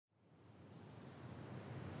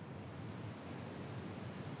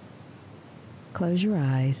Close your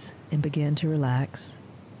eyes and begin to relax.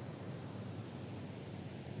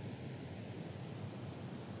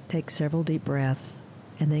 Take several deep breaths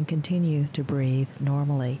and then continue to breathe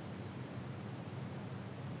normally.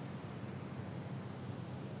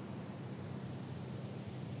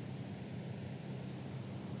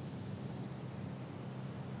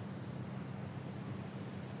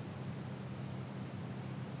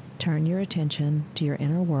 Turn your attention to your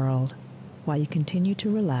inner world while you continue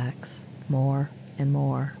to relax more and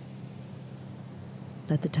more.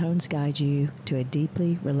 Let the tones guide you to a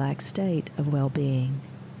deeply relaxed state of well-being.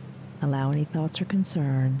 Allow any thoughts or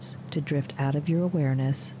concerns to drift out of your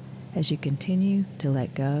awareness as you continue to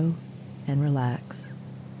let go and relax.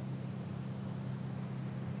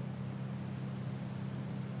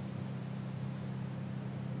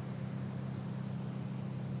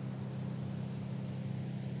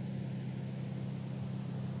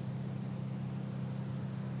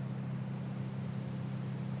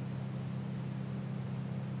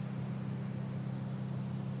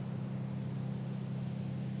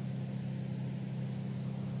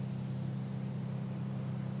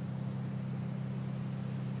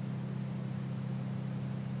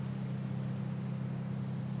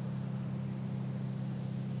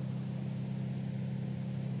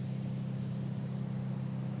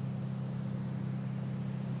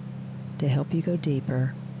 To help you go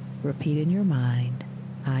deeper, repeat in your mind,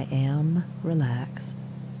 I am relaxed.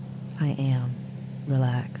 I am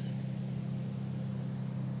relaxed.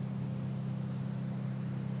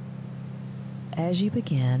 As you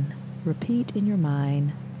begin, repeat in your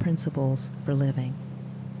mind principles for living.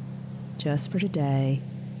 Just for today,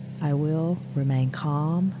 I will remain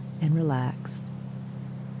calm and relaxed.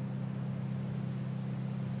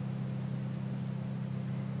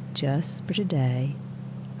 Just for today,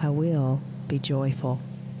 I will be joyful.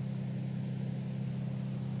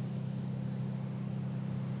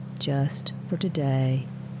 Just for today,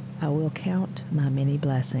 I will count my many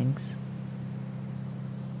blessings.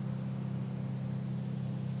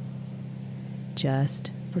 Just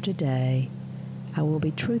for today, I will be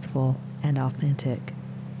truthful and authentic.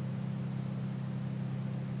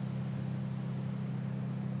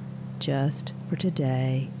 Just for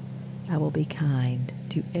today, I will be kind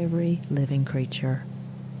to every living creature.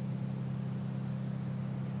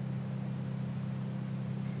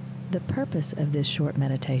 The purpose of this short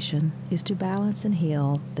meditation is to balance and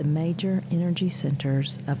heal the major energy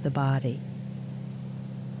centers of the body.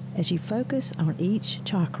 As you focus on each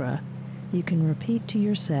chakra, you can repeat to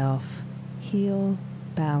yourself, heal,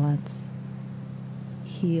 balance,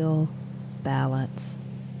 heal, balance.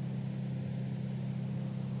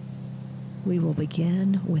 We will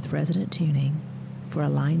begin with resonant tuning for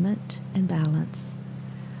alignment and balance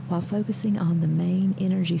while focusing on the main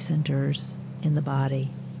energy centers in the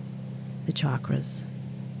body, the chakras.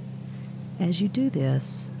 As you do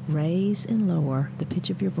this, raise and lower the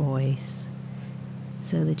pitch of your voice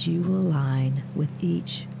so that you will align with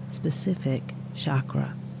each specific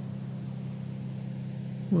chakra.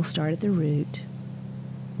 We'll start at the root,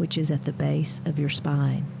 which is at the base of your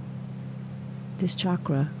spine. This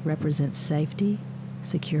chakra represents safety,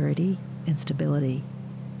 security, and stability.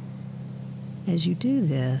 As you do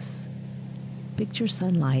this, picture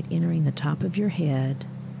sunlight entering the top of your head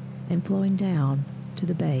and flowing down to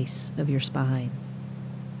the base of your spine.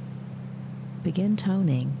 Begin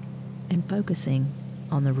toning and focusing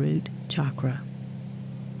on the root chakra.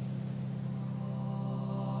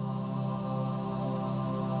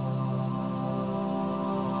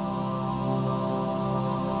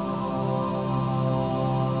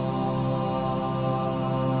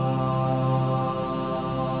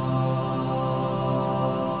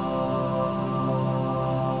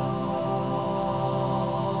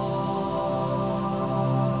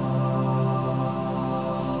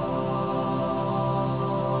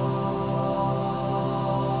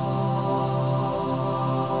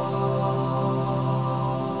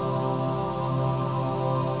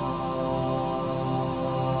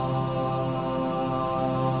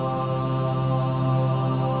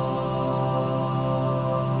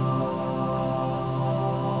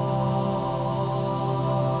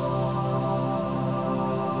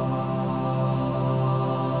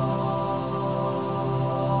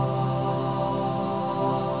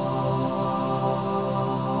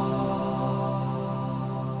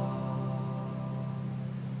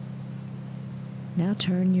 Now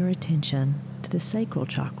turn your attention to the sacral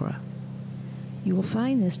chakra. You will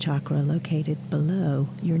find this chakra located below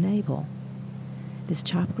your navel. This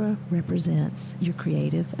chakra represents your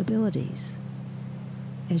creative abilities.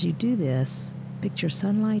 As you do this, picture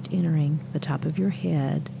sunlight entering the top of your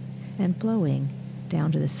head and flowing down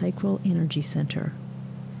to the sacral energy center.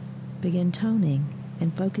 Begin toning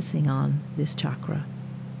and focusing on this chakra.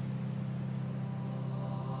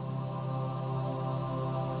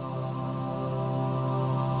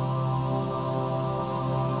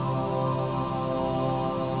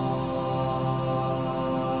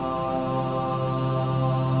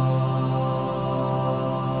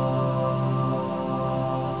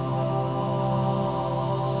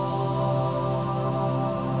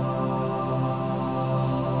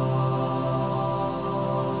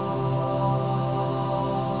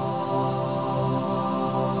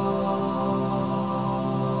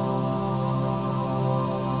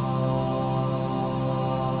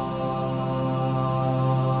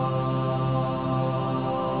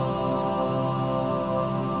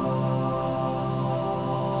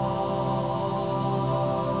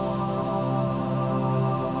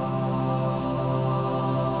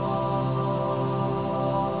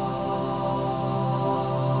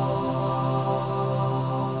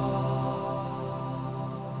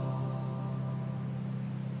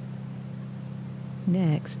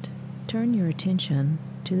 Next, turn your attention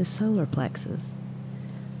to the solar plexus,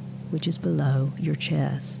 which is below your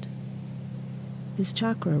chest. This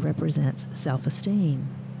chakra represents self-esteem,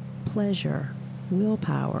 pleasure,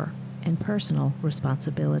 willpower, and personal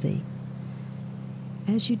responsibility.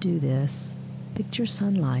 As you do this, picture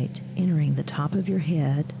sunlight entering the top of your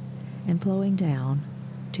head and flowing down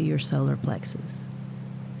to your solar plexus.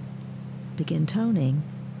 Begin toning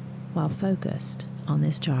while focused on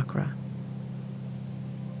this chakra.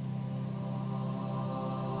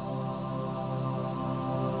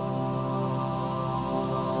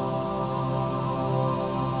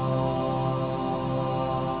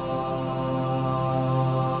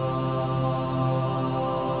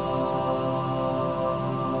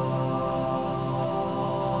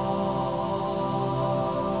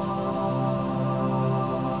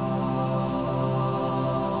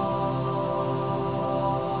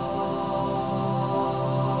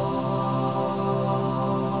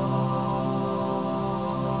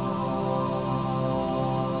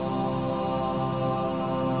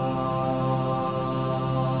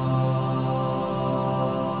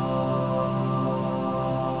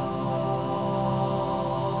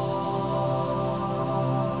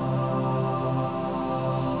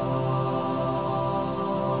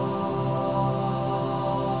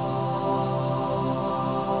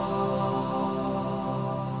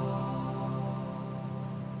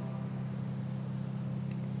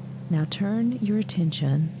 Now turn your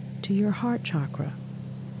attention to your heart chakra.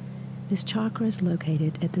 This chakra is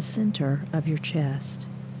located at the center of your chest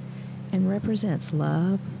and represents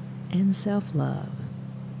love and self-love.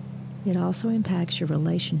 It also impacts your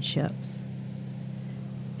relationships.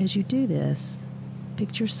 As you do this,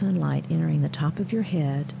 picture sunlight entering the top of your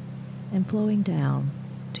head and flowing down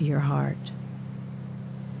to your heart.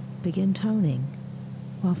 Begin toning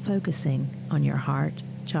while focusing on your heart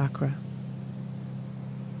chakra.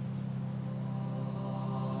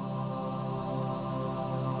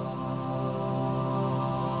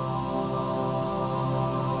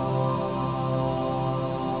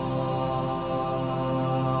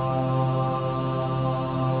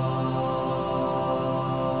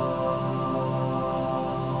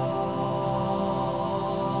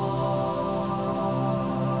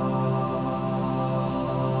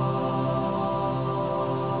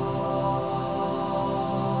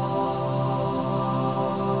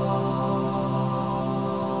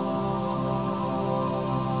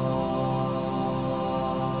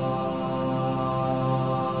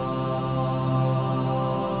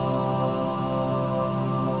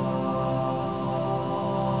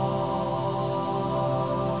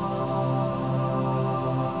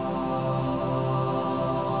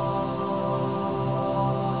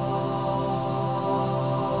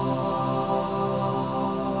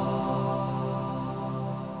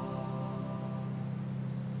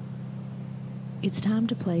 It's time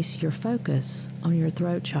to place your focus on your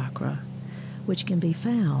throat chakra, which can be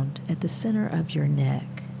found at the center of your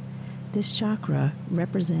neck. This chakra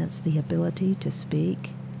represents the ability to speak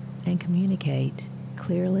and communicate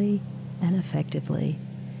clearly and effectively.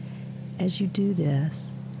 As you do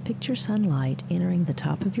this, picture sunlight entering the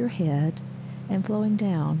top of your head and flowing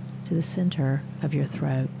down to the center of your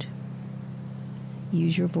throat.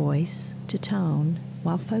 Use your voice to tone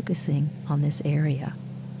while focusing on this area.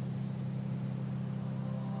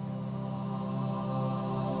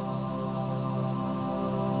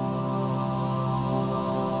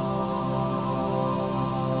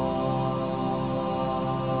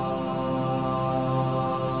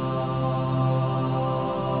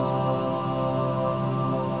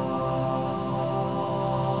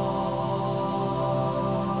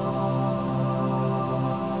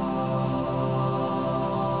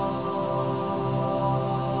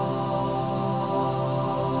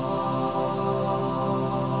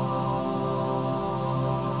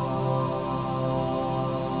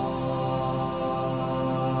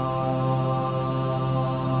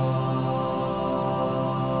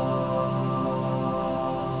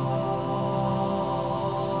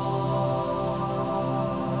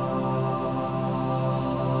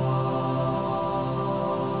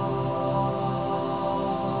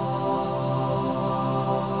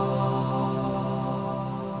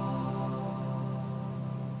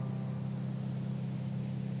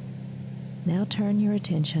 Now turn your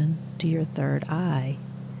attention to your third eye.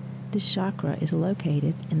 This chakra is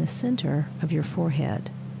located in the center of your forehead.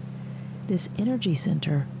 This energy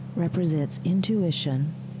center represents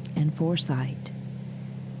intuition and foresight.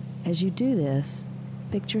 As you do this,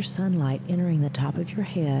 picture sunlight entering the top of your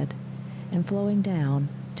head and flowing down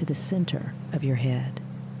to the center of your head.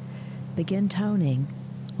 Begin toning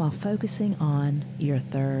while focusing on your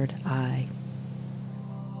third eye.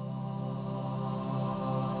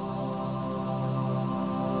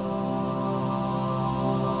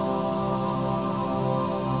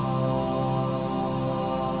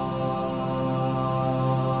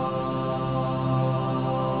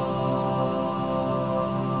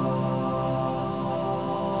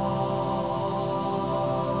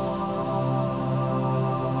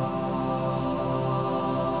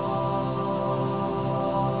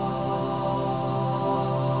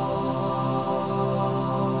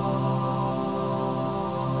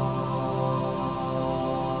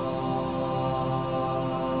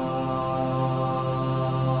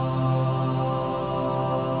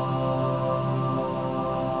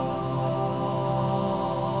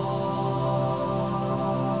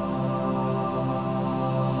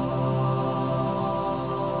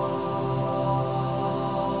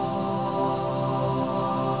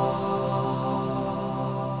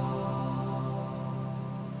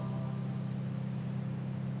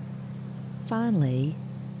 Finally,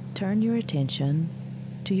 turn your attention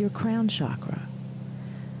to your crown chakra,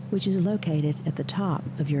 which is located at the top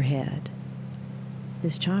of your head.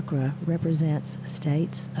 This chakra represents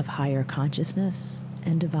states of higher consciousness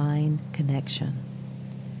and divine connection.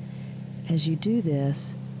 As you do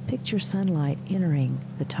this, picture sunlight entering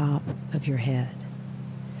the top of your head.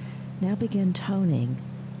 Now begin toning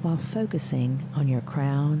while focusing on your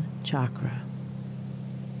crown chakra.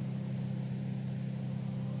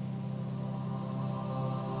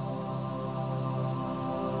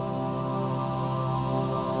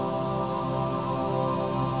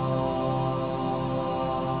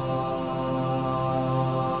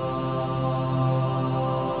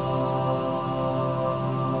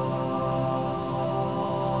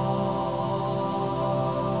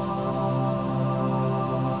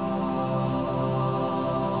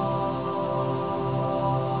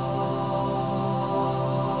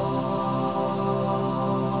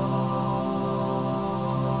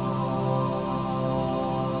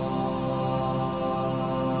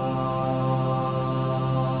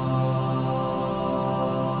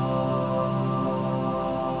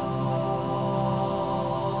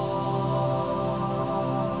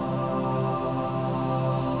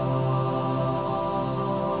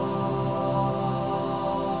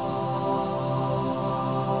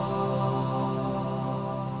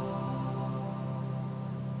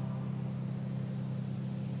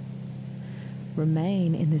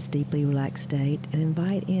 Remain in this deeply relaxed state and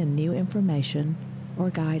invite in new information or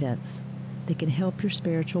guidance that can help your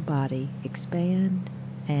spiritual body expand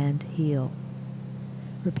and heal.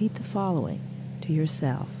 Repeat the following to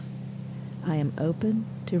yourself. I am open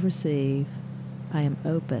to receive. I am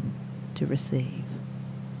open to receive.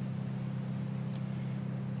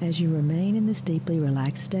 As you remain in this deeply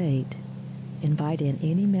relaxed state, invite in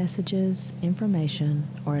any messages, information,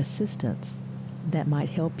 or assistance that might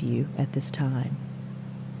help you at this time.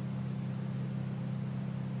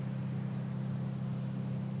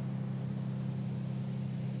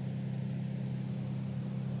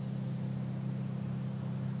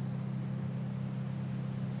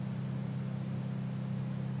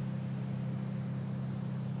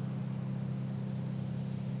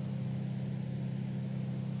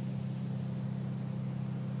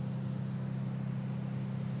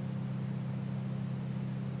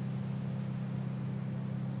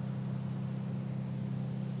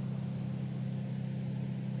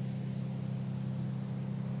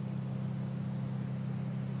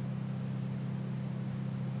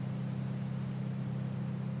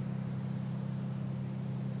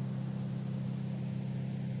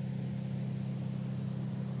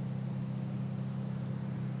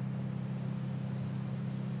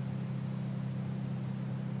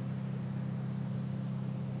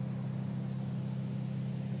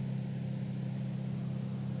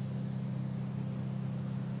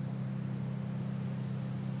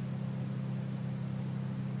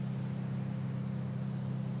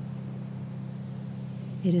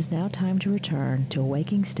 It is now time to return to a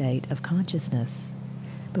waking state of consciousness.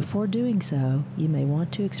 Before doing so, you may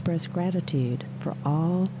want to express gratitude for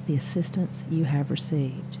all the assistance you have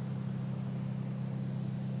received.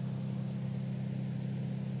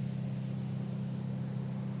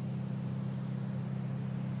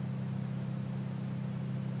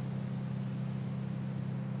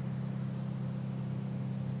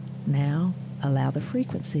 Now, allow the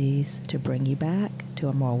frequencies to bring you back to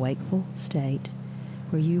a more wakeful state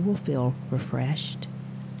where you will feel refreshed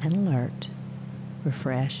and alert,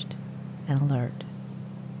 refreshed and alert.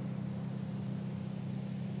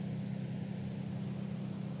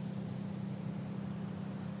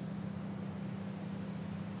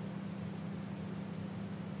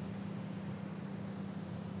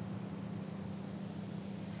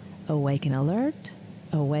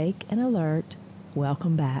 Awake and alert,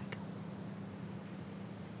 welcome back.